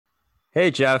Hey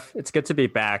Jeff, it's good to be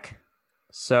back.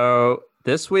 So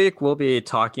this week we'll be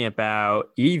talking about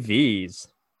EVs,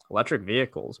 electric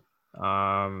vehicles.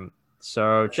 Um,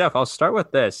 so Jeff, I'll start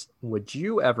with this. Would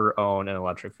you ever own an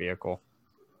electric vehicle?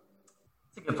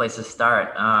 It's a good place to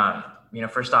start.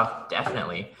 First off,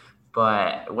 definitely.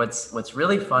 But what's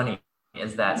really funny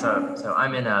is that so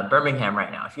I'm in Birmingham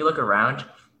right now. If you look around,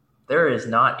 there is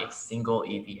not a single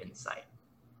EV in sight.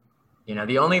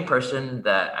 The only person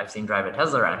that I've seen drive a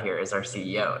Tesla around here is our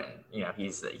CEO, and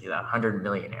he's a 100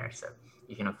 millionaire, so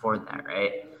you can afford that,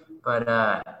 right?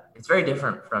 But it's very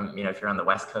different from if you're on the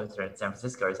West Coast or in San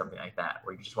Francisco or something like that,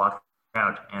 where you just walk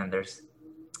around and there's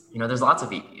lots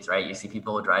of EVs, right? You see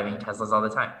people driving Teslas all the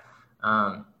time.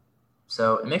 Um,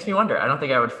 so it makes me wonder. I don't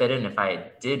think I would fit in if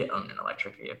I did own an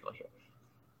electric vehicle here.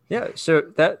 Yeah, so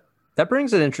that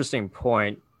brings an interesting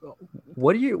point.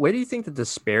 Where do you think the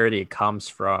disparity comes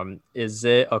from? Is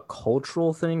it a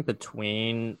cultural thing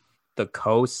between the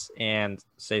coasts and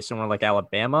say somewhere like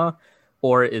Alabama,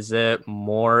 or is it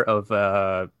more of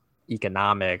a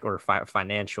economic or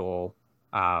financial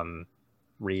um,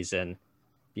 reason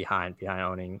behind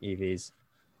owning EVs?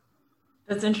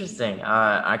 That's interesting.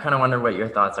 I kind of wonder what your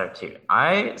thoughts are too.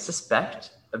 I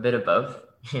suspect a bit of both.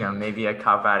 Maybe a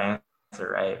cop out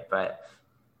answer, right? But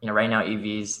right now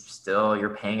EVs still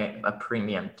you're paying a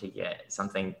premium to get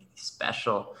something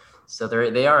special, so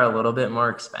they are a little bit more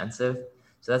expensive.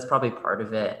 So that's probably part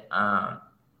of it.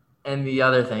 And the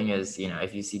other thing is,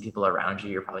 if you see people around you,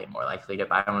 you're probably more likely to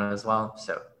buy one as well.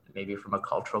 So maybe from a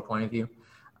cultural point of view,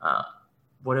 uh,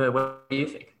 what do you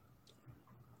think?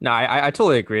 No, I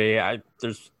totally agree.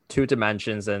 There's two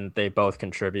dimensions and they both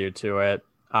contribute to it.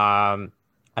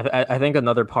 I think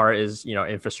another part is,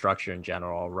 infrastructure in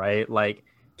general, right? Like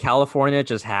California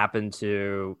just happened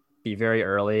to be very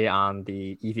early on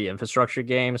the EV infrastructure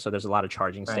game, so there's a lot of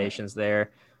charging Right. stations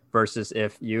there. Versus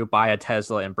if you buy a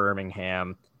Tesla in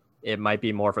Birmingham, it might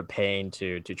be more of a pain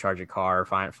to charge a car,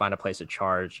 find a place to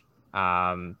charge.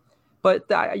 Um, but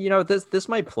this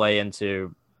might play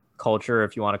into culture,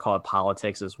 if you want to call it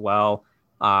politics as well.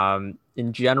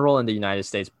 In general, in the United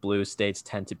States, blue states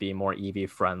tend to be more EV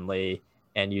friendly,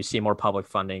 and you see more public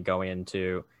funding going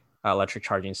into electric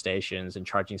charging stations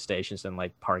and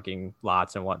like parking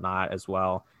lots and whatnot as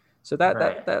well. So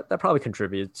Right. that probably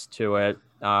contributes to it.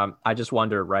 I just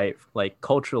wonder, right? Like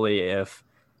culturally, if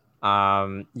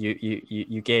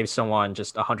you gave someone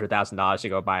just $100,000 to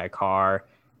go buy a car,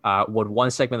 would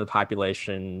one segment of the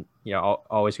population,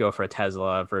 always go for a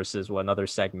Tesla versus would another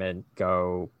segment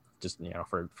go just,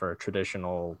 for a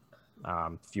traditional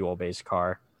fuel based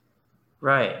car?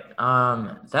 Right.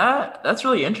 That's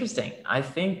really interesting. I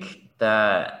think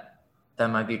that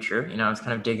might be true. I was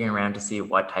kind of digging around to see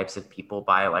what types of people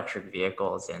buy electric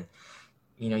vehicles, and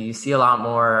you see a lot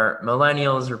more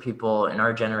millennials or people in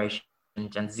our generation,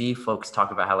 Gen Z folks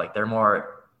talk about how like they're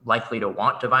more likely to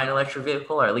want to buy an electric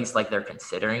vehicle, or at least like they're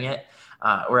considering it.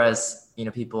 Whereas,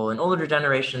 people in older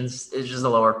generations, it's just a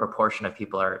lower proportion of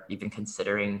people are even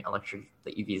considering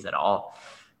the EVs at all.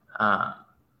 Uh,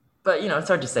 but it's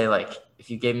hard to say. Like, if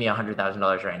you gave me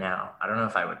 $100,000 right now, I don't know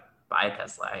if I would buy a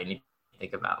Tesla. I need to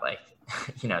think about like,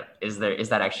 is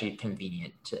that actually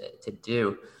convenient to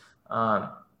do? Um,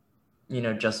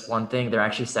 just one thing, they're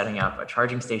actually setting up a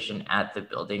charging station at the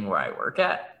building where I work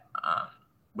at,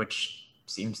 which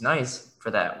seems nice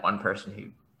for that one person who,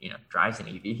 drives an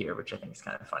EV here, which I think is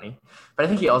kind of funny. But I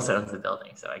think he also owns the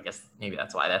building. So I guess maybe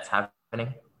that's why that's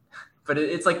happening. But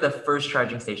it's like the first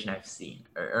charging station I've seen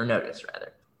or noticed,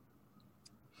 rather.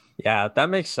 Yeah, that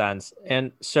makes sense.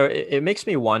 And so it makes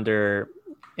me wonder,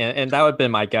 and that would have been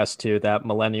my guess too, that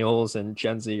millennials and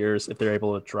Gen Zers, if they're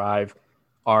able to drive,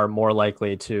 are more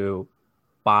likely to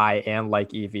buy and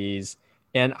like EVs.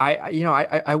 And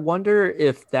I wonder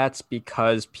if that's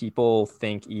because people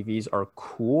think EVs are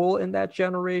cool in that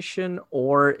generation,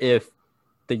 or if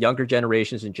the younger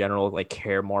generations in general like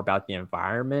care more about the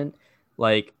environment.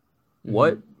 Like,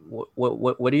 what Mm-hmm.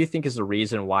 what do you think is the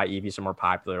reason why EVs are more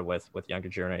popular with younger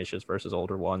generations versus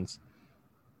older ones?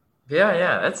 Yeah,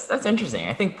 yeah, that's interesting.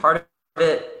 I think part of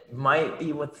it might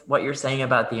be what you're saying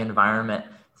about the environment.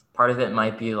 Part of it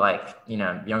might be like,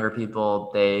 younger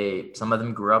people, some of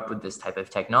them grew up with this type of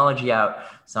technology out.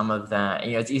 Some of them,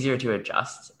 it's easier to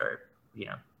adjust or,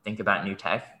 think about new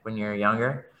tech when you're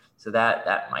younger. So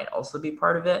that might also be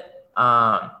part of it.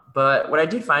 But what I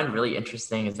did find really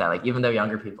interesting is that like even though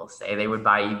younger people say they would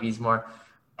buy EVs more,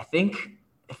 I think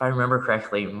if I remember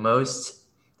correctly,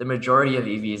 the majority of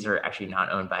EVs are actually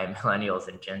not owned by millennials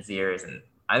and Gen Zers. And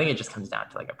I think it just comes down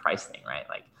to like a price thing, right?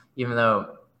 Like, even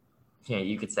though,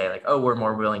 you could say like, oh, we're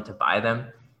more willing to buy them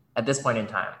at this point in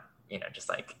time, just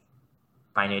like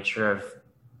by nature of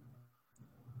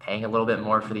paying a little bit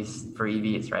more for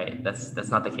EVs, right? That's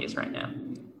not the case right now.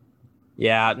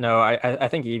 Yeah, no, I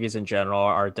think EVs in general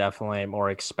are definitely more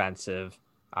expensive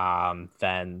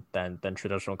than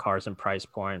traditional cars in price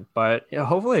point. But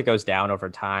hopefully it goes down over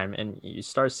time, and you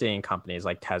start seeing companies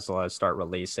like Tesla start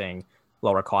releasing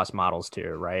lower cost models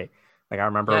too, right? Like I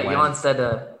remember Yeah, when. Elon said.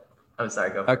 I'm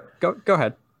sorry. Go for it. Go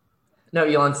ahead. No,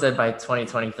 Elon said by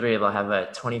 2023 they'll have a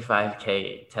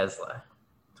 25K Tesla,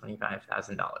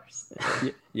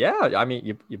 $25,000. Yeah, I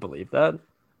mean, you believe that?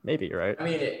 Maybe, right? I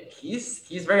mean, he's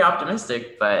very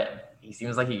optimistic, but he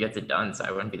seems like he gets it done, so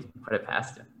I wouldn't put it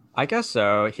past him. I guess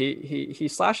so. He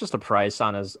slashes the price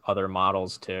on his other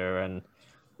models too, and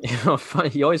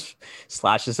he always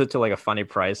slashes it to like a funny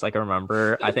price. Like I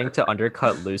remember, I think to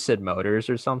undercut Lucid Motors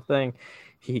or something,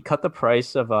 he cut the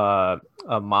price of a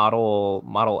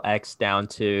Model X down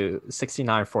to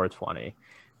 69,420,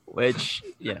 which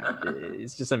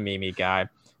is just a meme guy.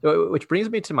 Which brings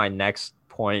me to my next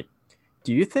point.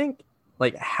 Do you think,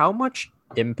 like, how much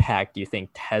impact do you think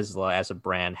Tesla as a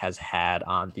brand has had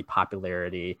on the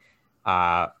popularity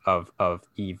of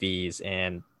EVs,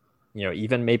 and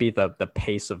even maybe the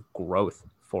pace of growth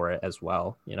for it as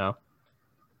well?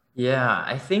 Yeah,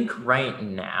 I think right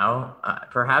now,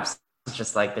 perhaps it's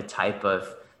just like the type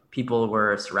of people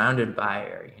we're surrounded by,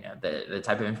 or the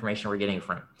type of information we're getting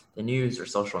from the news or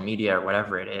social media or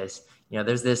whatever it is.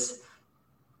 There's this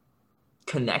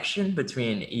connection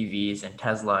between EVs and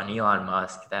Tesla and Elon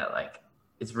Musk that like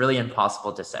it's really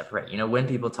impossible to separate. When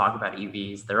people talk about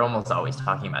EVs, they're almost always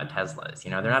talking about Teslas.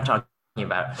 They're not talking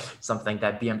about something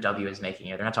that BMW is making.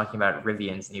 They're not talking about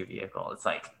Rivian's new vehicle. It's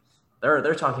like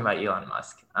they're talking about Elon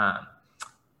Musk.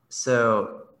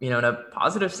 So in a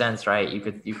positive sense, right? You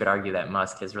could argue that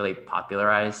Musk has really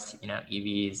popularized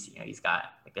EVs. He's got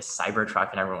like this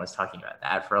Cybertruck, and everyone was talking about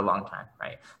that for a long time,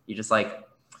 right? He just like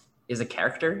is a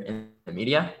character in the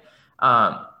media.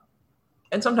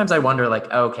 And sometimes I wonder, like,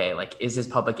 okay, like, is his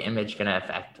public image going to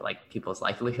affect like people's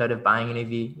likelihood of buying an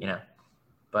EV?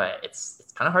 But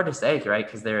it's kind of hard to say, right?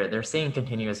 Because they're seeing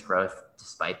continuous growth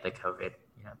despite the COVID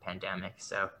pandemic.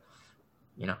 So,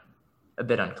 a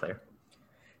bit unclear.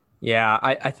 Yeah,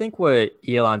 I think what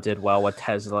Elon did well with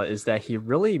Tesla is that he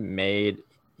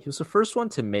was the first one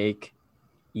to make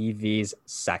EVs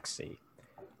sexy.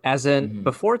 As in,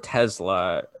 before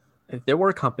Tesla, there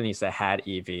were companies that had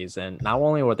EVs, and not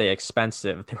only were they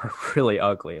expensive, they were really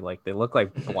ugly. Like they look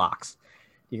like blocks.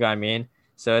 You know what I mean?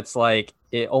 So it's like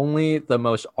only the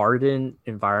most ardent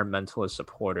environmentalist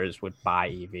supporters would buy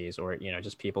EVs, or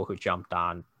just people who jumped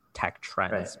on tech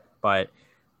trends. Right. But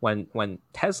when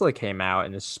Tesla came out,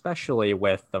 and especially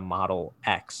with the Model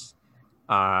X,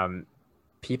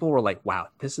 people were like, "Wow,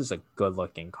 this is a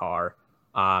good-looking car."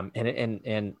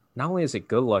 And not only is it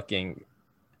good-looking,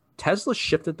 Tesla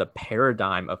shifted the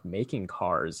paradigm of making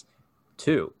cars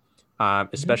too,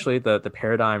 especially the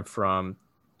paradigm from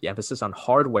the emphasis on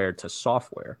hardware to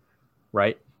software,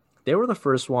 right? They were the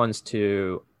first ones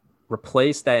to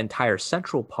replace that entire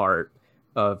central part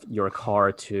of your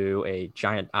car to a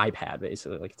giant iPad,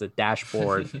 basically. Like it's a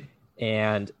dashboard,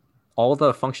 and all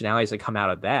the functionalities that come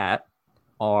out of that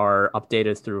are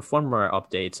updated through firmware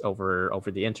updates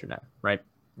over the internet, right?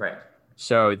 Right.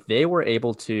 So they were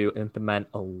able to implement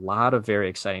a lot of very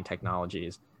exciting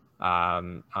technologies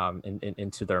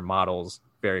into their models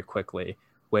very quickly,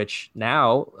 which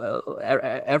now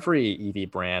every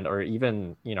EV brand, or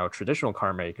even traditional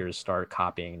car makers, start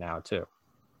copying now too,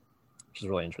 which is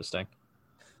really interesting.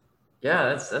 Yeah,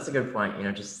 that's a good point.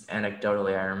 Just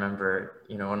anecdotally, I remember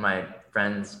one of my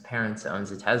friend's parents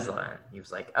owns a Tesla, and he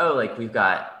was like, "Oh, like we've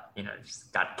got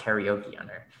just got karaoke on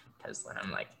our Tesla." And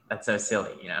I'm like, that's so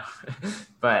silly,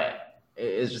 but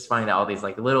it's just funny that all these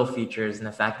like little features and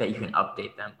the fact that you can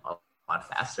update them a lot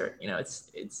faster,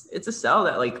 it's a sell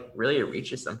that like really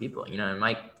reaches some people. It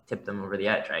might tip them over the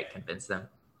edge, right? Convince them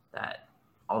that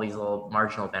all these little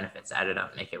marginal benefits added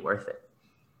up make it worth it.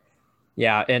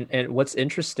 Yeah, and what's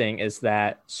interesting is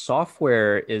that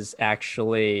software is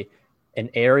actually an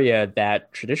area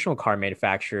that traditional car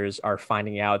manufacturers are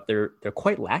finding out they're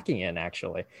quite lacking in,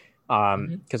 actually.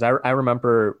 Because I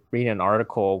remember reading an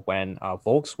article when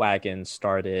Volkswagen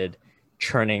started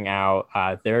churning out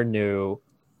their new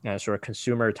sort of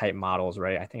consumer type models,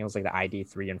 right? I think it was like the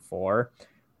ID3 and 4.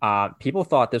 People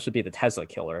thought this would be the Tesla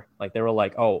killer. Like they were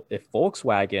like, oh, if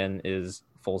Volkswagen is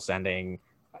full sending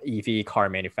EV car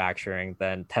manufacturing,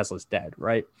 then Tesla's dead,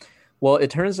 right? Well, it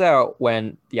turns out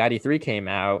when the ID3 came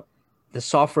out, the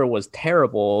software was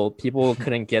terrible. People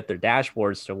couldn't get their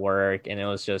dashboards to work, and it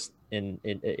was just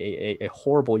a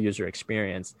horrible user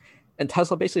experience. And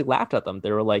Tesla basically laughed at them.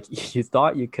 They were like, "You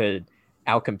thought you could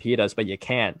outcompete us, but you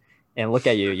can't. and look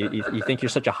at you. You think you're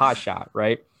such a hot shot,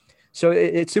 right? So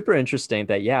it's super interesting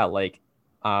that, yeah, like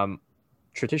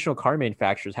traditional car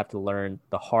manufacturers have to learn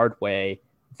the hard way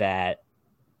that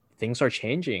things are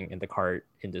changing in the car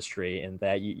industry, and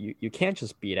that you can't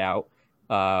just beat out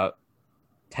uh,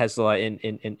 Tesla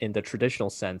in the traditional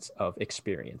sense of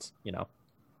experience, you know?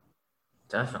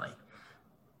 Definitely.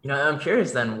 I'm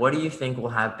curious then, what do you think will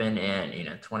happen in,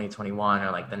 2021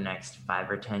 or like the next 5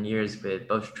 or 10 years with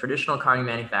both traditional car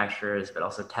manufacturers, but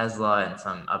also Tesla and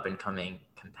some up and coming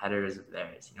competitors of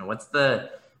theirs? What's the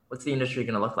industry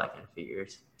going to look like in a few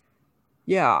years?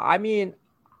 Yeah, I mean,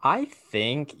 I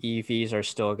think EVs are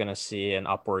still going to see an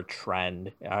upward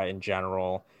trend in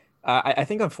general. I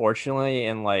think unfortunately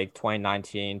in like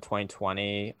 2019,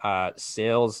 2020,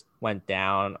 sales went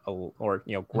down or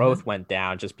Hmm. growth went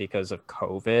down just because of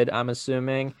COVID, I'm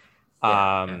assuming. Yeah,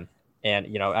 yeah, Um,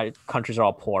 and countries are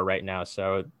all poor right now,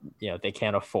 so they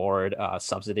can't afford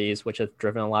subsidies, which have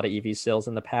driven a lot of EV sales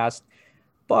in the past.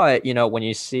 But when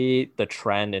you see the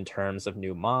trend in terms of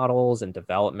new models and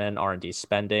development, R&D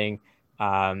spending,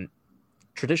 um,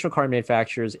 traditional car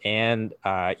manufacturers and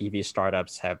EV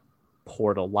startups have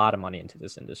poured a lot of money into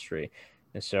this industry.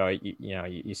 And so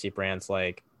you see brands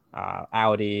like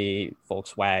Audi,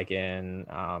 Volkswagen,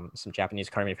 some Japanese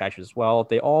car manufacturers as well.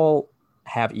 They all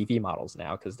have EV models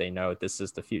now because they know this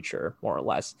is the future, more or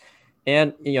less.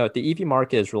 And the EV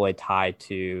market is really tied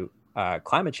to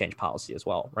climate change policy as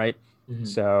well, right? hmm,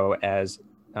 So as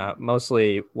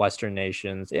mostly Western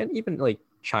nations and even like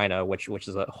China, which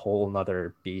is a whole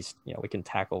nother beast, we can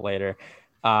tackle later,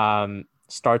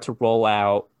 start to roll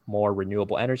out more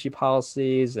renewable energy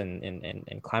policies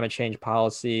and climate change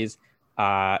policies.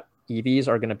 Uh, EVs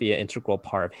are going to be an integral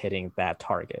part of hitting that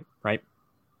target, right?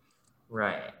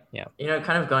 right. Yeah.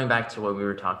 Kind of going back to what we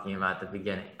were talking about at the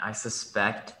beginning, I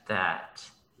suspect that,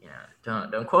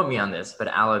 don't quote me on this, but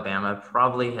Alabama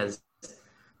probably has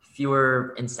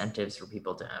fewer incentives for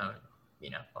people to own,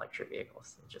 electric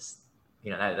vehicles. It just,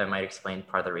 that might explain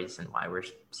part of the reason why we're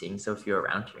seeing so few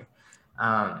around here.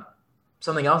 Um,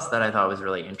 Something else that I thought was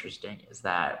really interesting is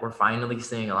that we're finally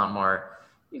seeing a lot more,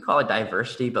 you call it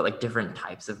diversity, but like different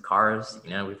types of cars.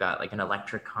 We've got like an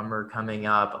electric Hummer coming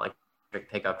up, electric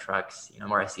pickup trucks,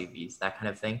 more SUVs, that kind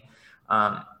of thing.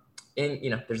 Um,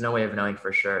 and, there's no way of knowing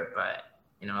for sure, but,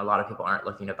 a lot of people aren't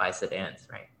looking to buy sedans,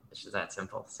 right? It's just that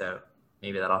simple. So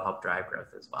maybe that'll help drive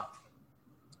growth as well.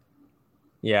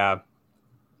 Yeah.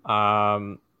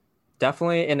 Um,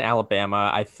 Definitely in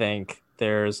Alabama, I think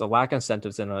there's a lack of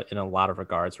incentives in a lot of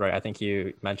regards, right? I think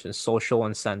you mentioned social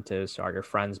incentives. Are your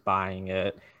friends buying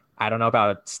it? I don't know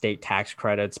about state tax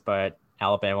credits, but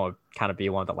Alabama would kind of be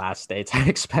one of the last states I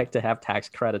expect to have tax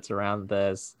credits around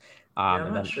this. Yeah, I'm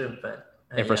And not then sure, but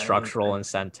yeah, I think it's infrastructural pretty interesting.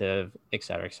 incentive, et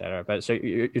cetera, et cetera. But so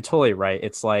you're totally right.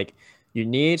 It's like you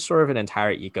need sort of an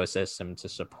entire ecosystem to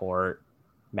support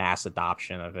mass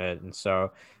adoption of it. And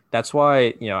so that's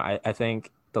why, I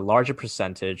think the larger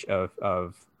percentage of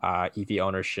EV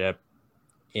ownership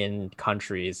in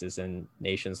countries is in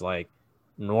nations like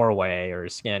Norway or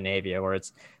Scandinavia, where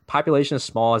it's population as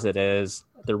small as it is,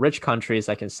 the rich countries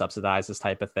that can subsidize this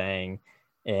type of thing,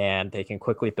 and they can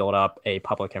quickly build up a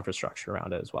public infrastructure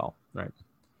around it as well, right?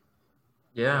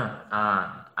 Yeah,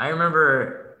 I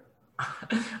remember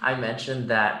I mentioned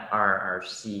that our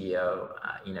CEO,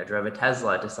 drove a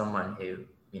Tesla to someone who,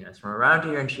 is from around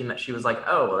here, and she was like,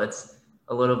 "Oh, well, it's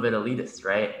a little bit elitist,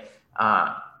 right?"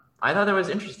 Uh, I thought that was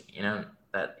interesting,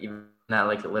 that even that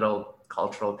like little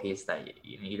cultural piece that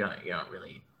you don't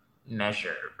really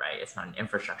measure, right? It's not an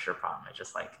infrastructure problem. It's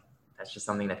just like that's just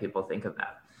something that people think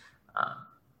about. Um,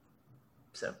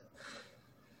 so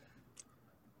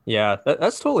Yeah,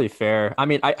 that's totally fair. I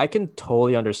mean, I can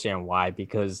totally understand why,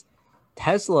 because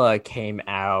Tesla came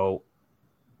out,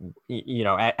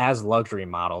 as luxury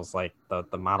models. Like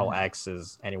the Model mhm, X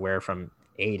is anywhere from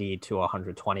 80 to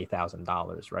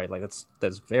 $120,000, right? Like that's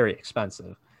very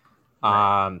expensive. right.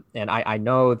 And I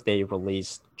know they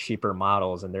released cheaper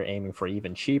models, and they're aiming for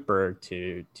even cheaper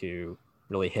to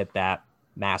really hit that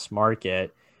mass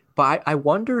market. But I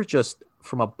wonder, just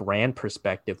from a brand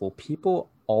perspective, will people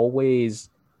always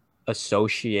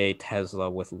associate Tesla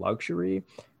with luxury,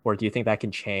 or do you think that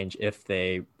can change if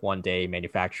they one day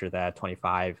manufacture that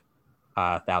 $25,000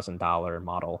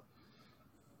 model?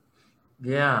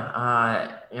 Yeah,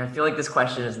 I feel like this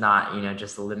question is not,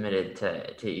 just limited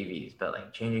to EVs, but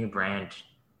like changing brand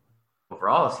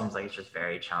overall seems like it's just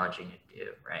very challenging to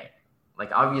do, right?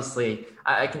 Like obviously,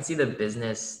 I can see the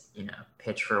business,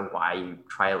 pitch for why you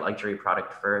try a luxury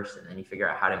product first, and then you figure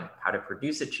out how to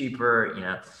produce it cheaper,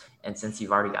 And since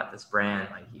you've already got this brand,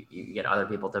 like you get other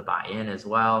people to buy in as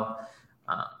well.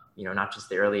 Um, not just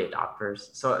the early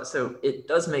adopters. So it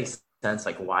does make sense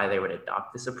like why they would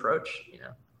adopt this approach.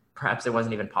 Perhaps it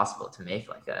wasn't even possible to make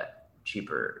like a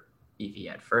cheaper EV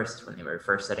at first when they were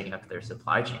first setting up their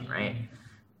supply chain, right?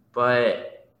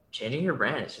 But changing your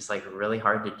brand is just like really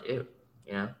hard to do.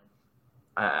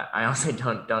 I honestly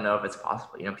don't know if it's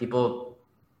possible. People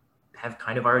have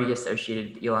kind of already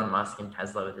associated Elon Musk and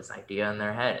Tesla with this idea in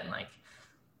their head, and like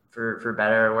for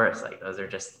better or worse, like those are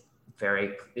just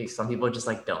some people just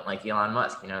like don't like Elon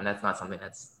Musk, and that's not something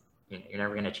that's you're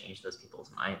never going to change those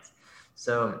people's minds.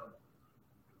 So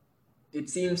it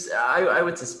seems I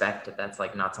would suspect that that's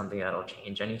like not something that'll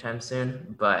change anytime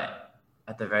soon, but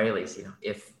at the very least,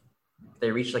 if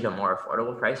they reach like a more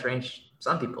affordable price range,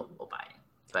 some people will buy it,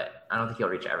 but I don't think he'll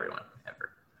reach everyone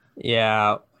ever.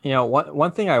 Yeah.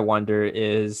 One thing I wonder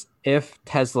is if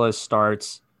Tesla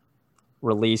starts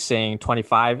releasing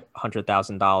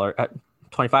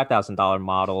 $25,000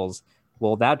 models,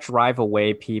 will that drive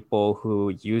away people who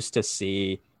used to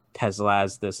see Tesla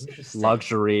as this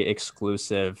luxury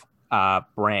exclusive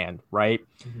brand, right?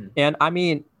 Mm-hmm. And I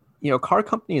mean, car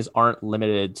companies aren't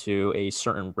limited to a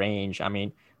certain range. I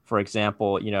mean, for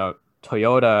example,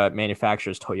 Toyota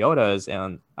manufactures Toyotas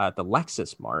and the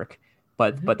Lexus mark,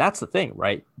 but that's the thing,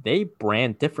 right? They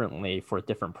brand differently for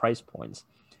different price points.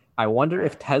 I wonder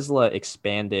if Tesla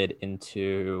expanded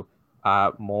into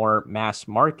more mass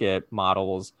market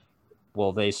models,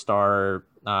 will they start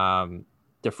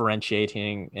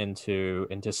differentiating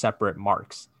into separate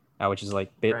marks, which is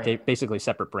like basically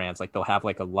separate brands. Like they'll have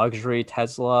like a luxury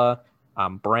Tesla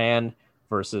brand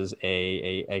versus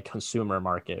a consumer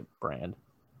market brand.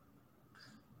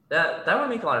 That would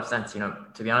make a lot of sense.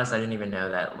 To be honest, I didn't even know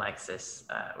that Lexus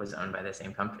was owned by the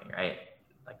same company, right?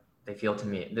 Like they feel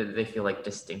like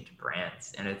distinct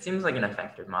brands, and it seems like an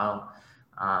effective model.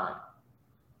 I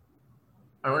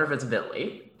wonder if it's a bit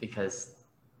late because,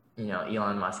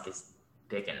 Elon Musk is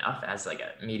big enough as like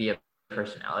a media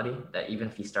personality that even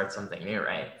if he starts something new,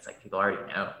 right, it's like people already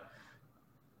know.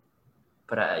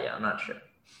 But yeah, I'm not sure.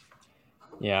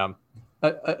 Yeah.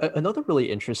 Another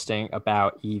really interesting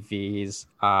about EVs,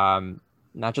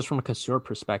 not just from a consumer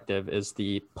perspective, is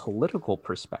the political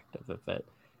perspective of it.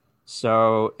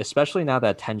 So, especially now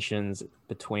that tensions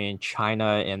between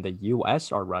China and the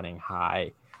US are running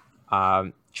high,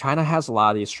 China has a lot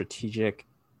of these strategic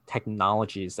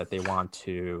technologies that they want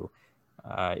to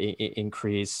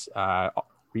increase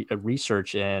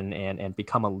research in and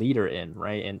become a leader in,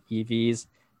 right? And EVs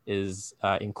is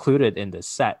included in this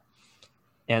set.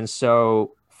 And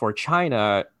so for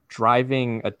China,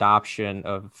 driving adoption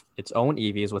of its own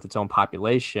EVs with its own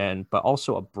population, but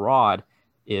also abroad,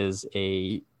 is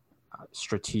a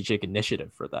strategic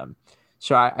initiative for them.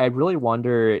 So I really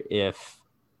wonder if,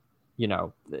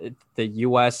 the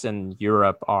US and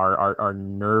Europe are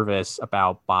nervous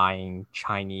about buying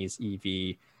Chinese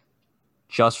EV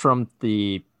just from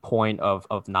the point of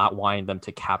not wanting them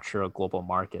to capture a global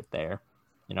market there.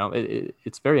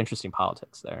 It's very interesting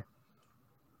politics there.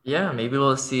 Yeah, maybe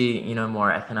we'll see,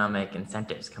 more economic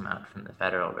incentives come out from the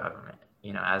federal government,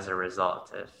 as a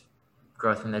result of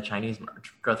growth from Chinese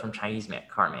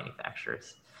car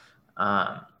manufacturers.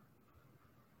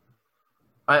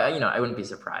 I wouldn't be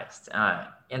surprised.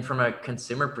 And from a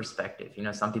consumer perspective,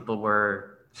 some people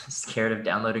were scared of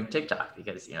downloading TikTok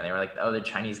because, they were like, oh, the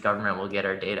Chinese government will get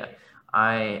our data.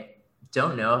 I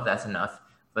don't know if that's enough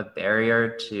of a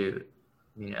barrier to,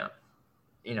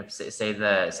 say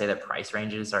the price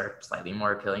ranges are slightly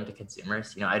more appealing to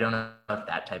consumers. I don't know if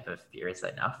that type of fear is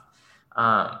enough.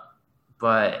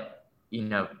 But,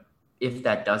 if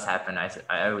that does happen,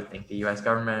 I would think the US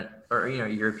government or,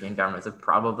 European governments would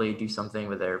probably do something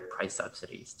with their price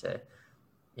subsidies to,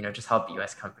 just help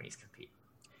US companies compete.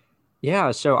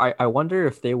 Yeah, so I wonder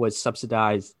if they would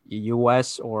subsidize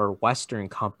US or Western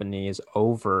companies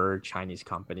over Chinese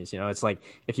companies. It's like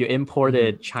if you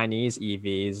imported Chinese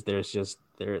EVs,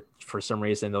 for some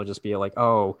reason, they'll just be like,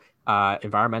 oh,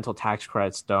 environmental tax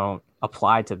credits don't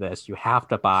apply to this. You have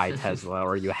to buy Tesla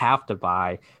or you have to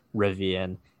buy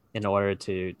Rivian in order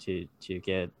to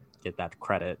get that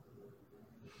credit.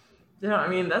 Yeah, I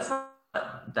mean, that's not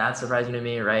that surprising to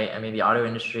me, right? I mean, the auto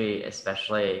industry,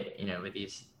 especially, with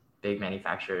these big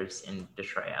manufacturers in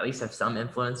Detroit, at least have some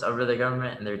influence over the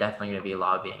government, and they're definitely going to be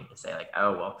lobbying to say like,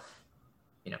 oh, well,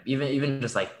 even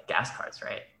just like gas cars,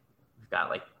 right? We've got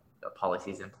like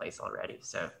policies in place already.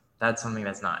 So that's something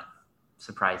that's not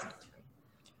surprising to me.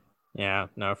 Yeah,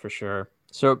 no, for sure.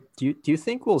 So do you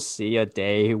think we'll see a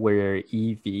day where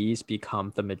EVs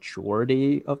become the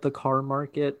majority of the car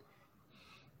market?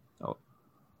 Oh,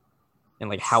 and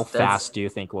like how fast do you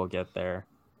think we'll get there?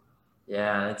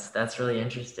 Yeah, that's really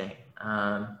interesting.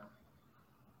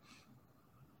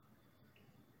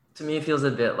 To me, it feels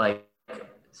a bit like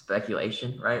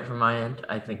speculation, right? From my end,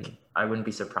 I think I wouldn't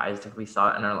be surprised if we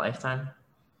saw it in our lifetime.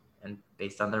 And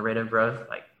based on the rate of growth,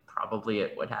 like probably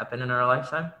it would happen in our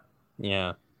lifetime.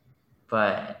 Yeah.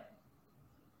 But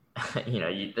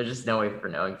there's just no way for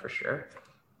knowing for sure.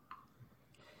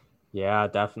 Yeah,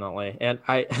 definitely. And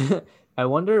I I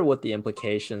wonder what the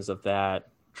implications of that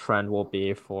trend will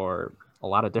be for a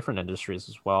lot of different industries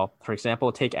as well. For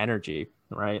example, take energy,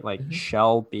 right? Like Mm-hmm.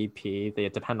 Shell, BP, they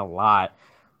depend a lot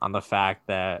on the fact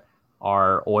that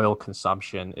our oil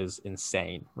consumption is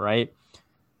insane, right?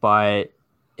 But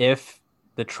if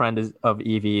the trend of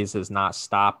EVs is not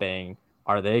stopping,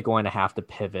 are they going to have to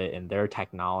pivot in their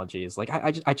technologies? Like,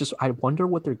 I wonder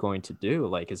what they're going to do.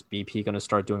 Like, is BP going to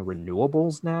start doing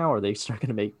renewables now? Are they start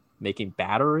going to making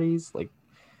batteries? Like,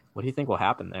 what do you think will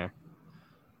happen there?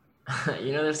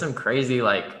 There's some crazy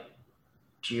like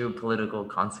geopolitical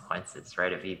consequences,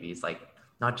 right, of EVs. Like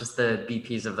not just the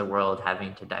BPs of the world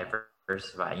having to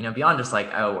diversify, beyond just like,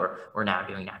 oh, we're now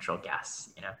doing natural gas,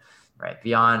 right?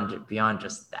 Beyond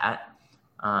just that.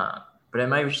 But it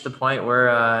might reach the point where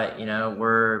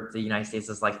where the United States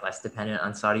is like less dependent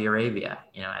on Saudi Arabia,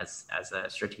 as a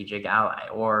strategic ally,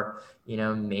 or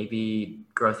maybe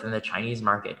growth in the Chinese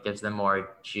market gives them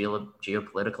more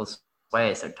geopolitical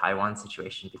sway, so Taiwan's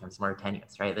situation becomes more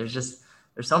tenuous, right? There's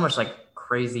so much like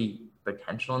crazy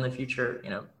potential in the future,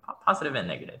 positive and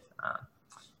negative.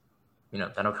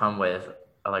 That'll come with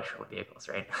electrical vehicles,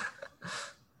 right?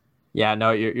 Yeah,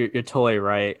 no, you're totally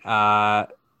right.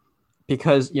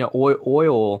 Because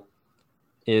oil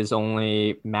is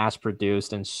only mass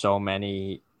produced in so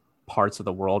many parts of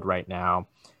the world right now.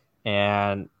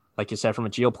 And like you said, from a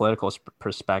geopolitical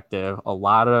perspective, a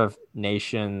lot of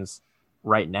nations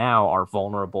right now are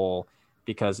vulnerable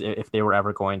because if they were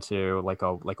ever going to like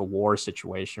a war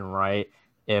situation, right?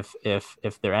 If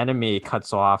their enemy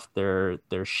cuts off their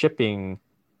shipping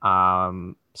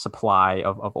supply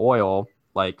of oil,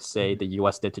 like say the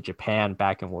US did to Japan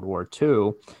back in World War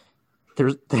II,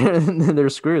 they're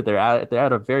screwed. They're at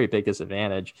a very big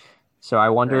disadvantage. So I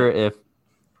wonder Right. if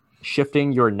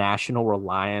shifting your national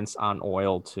reliance on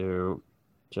oil to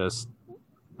just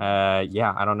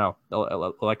yeah, I don't know,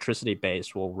 electricity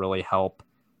base will really help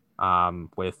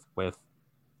with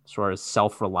sort of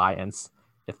self-reliance,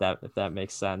 if that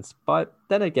makes sense. But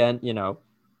then again,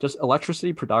 just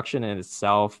electricity production in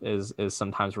itself is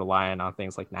sometimes reliant on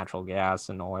things like natural gas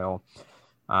and oil.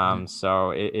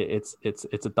 So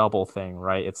it's a double thing,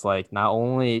 right? It's like not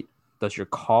only does your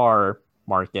car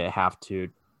market have to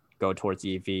go towards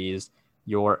EVs,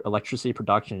 your electricity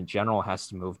production in general has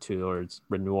to move towards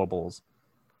renewables,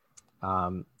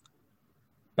 um,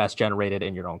 best generated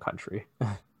in your own country.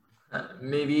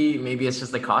 Maybe it's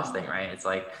just the cost thing, right? It's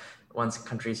like once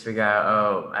countries figure out,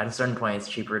 oh, at a certain point, it's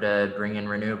cheaper to bring in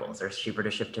renewables, or it's cheaper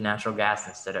to shift to natural gas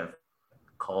instead of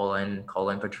coal and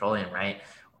petroleum, right?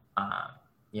 Uh,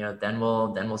 then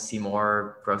we'll see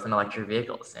more growth in electric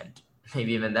vehicles, and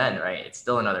maybe even then, right? It's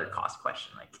still another cost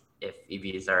question. Like if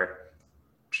EVs are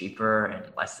cheaper and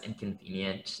less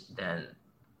inconvenient than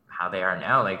how they are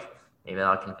now, like maybe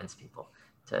that'll convince people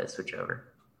to switch over.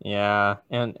 Yeah,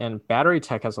 and battery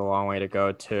tech has a long way to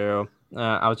go too.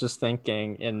 I was just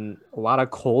thinking in a lot of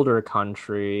colder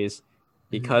countries, Mm-hmm.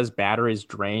 because batteries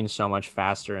drain so much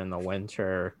faster in the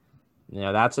winter,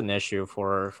 that's an issue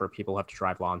for people who have to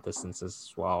drive long distances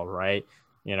as well, right?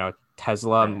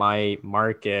 Tesla Right. might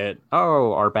market,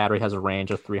 oh, our battery has a range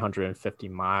of 350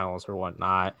 miles or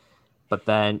whatnot. But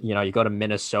then, you go to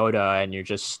Minnesota and you're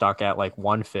just stuck at like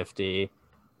 150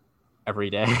 every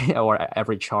day or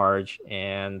every charge,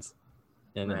 and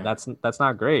Right. that's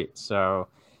not great. So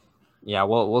yeah,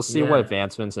 we'll see what Yeah.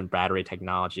 advancements in battery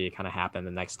technology kind of happen in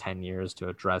the next 10 years to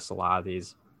address a lot of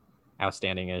these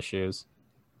outstanding issues.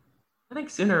 I think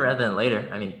sooner rather than later.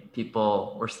 I mean,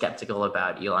 people were skeptical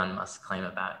about Elon Musk's claim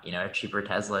about, a cheaper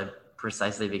Tesla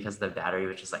precisely because the battery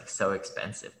was just like so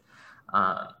expensive.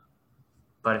 Um,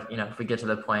 but if we get to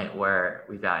the point where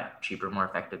we've got cheaper, more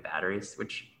effective batteries,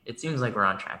 which it seems like we're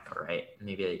on track for, right?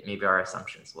 Maybe our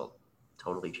assumptions will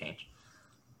totally change.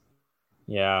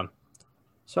 Yeah.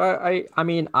 So I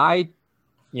mean,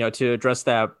 to address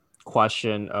that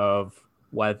question of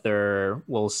whether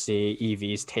we'll see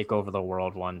EVs take over the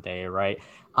world one day, right?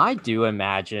 I do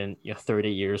imagine,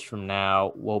 30 years from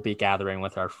now, we'll be gathering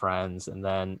with our friends. And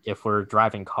then if we're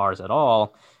driving cars at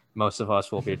all, most of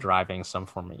us will be driving some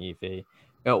form of EV.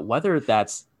 Whether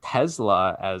that's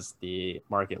Tesla as the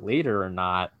market leader or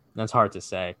not, that's hard to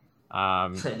say.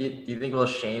 Um, Do you think we'll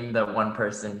shame the one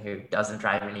person who doesn't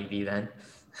drive an EV then?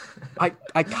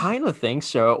 I kind of think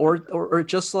so, or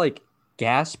just like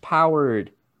gas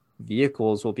powered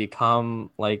vehicles will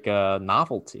become like a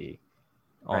novelty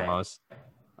Right. almost.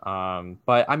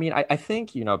 But I mean, I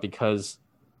think, because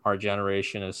our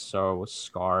generation is so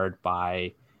scarred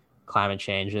by climate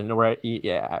change and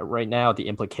right now, the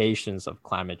implications of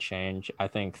climate change, I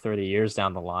think 30 years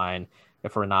down the line,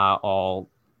 if we're not all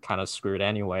kind of screwed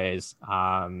anyways,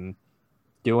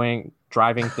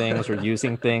 driving things or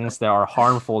using things that are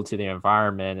harmful to the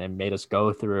environment and made us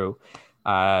go through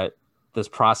uh, this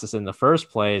process in the first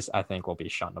place, I think will be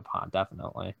shunned upon,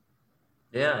 definitely.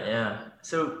 Yeah, yeah.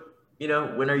 So,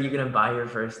 when are you gonna buy your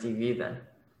first EV then?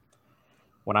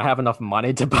 When I have enough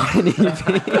money to buy an EV.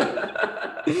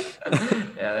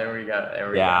 Yeah, there we go. There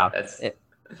we go. Yeah. That's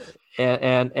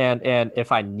And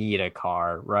if I need a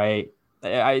car, right?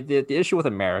 The issue with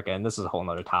America, and this is a whole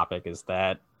nother topic, is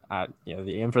that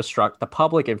the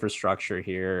public infrastructure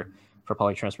here for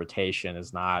public transportation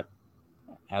is not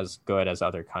as good as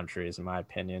other countries, in my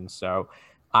opinion. So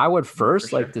I would for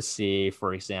first like sure. to see,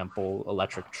 for example,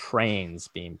 electric trains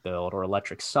being built or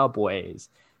electric subways.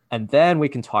 And then we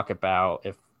can talk about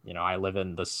if, I live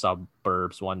in the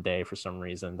suburbs one day for some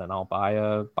reason, then I'll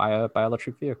buy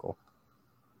electric vehicle.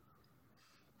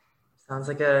 Sounds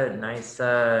like a nice,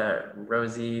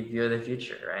 rosy view of the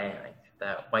future, right? Like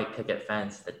that white picket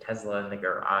fence, the Tesla in the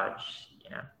garage.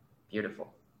 You know,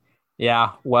 beautiful.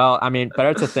 Yeah, well, I mean,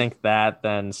 better to think that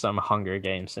than some Hunger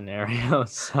Games scenario.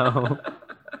 So,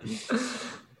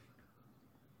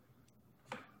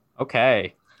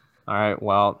 okay. All right.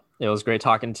 Well, it was great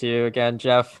talking to you again,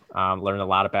 Jeff. Learned a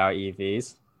lot about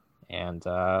EVs. And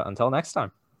until next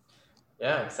time.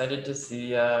 Yeah, excited to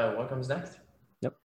see what comes next.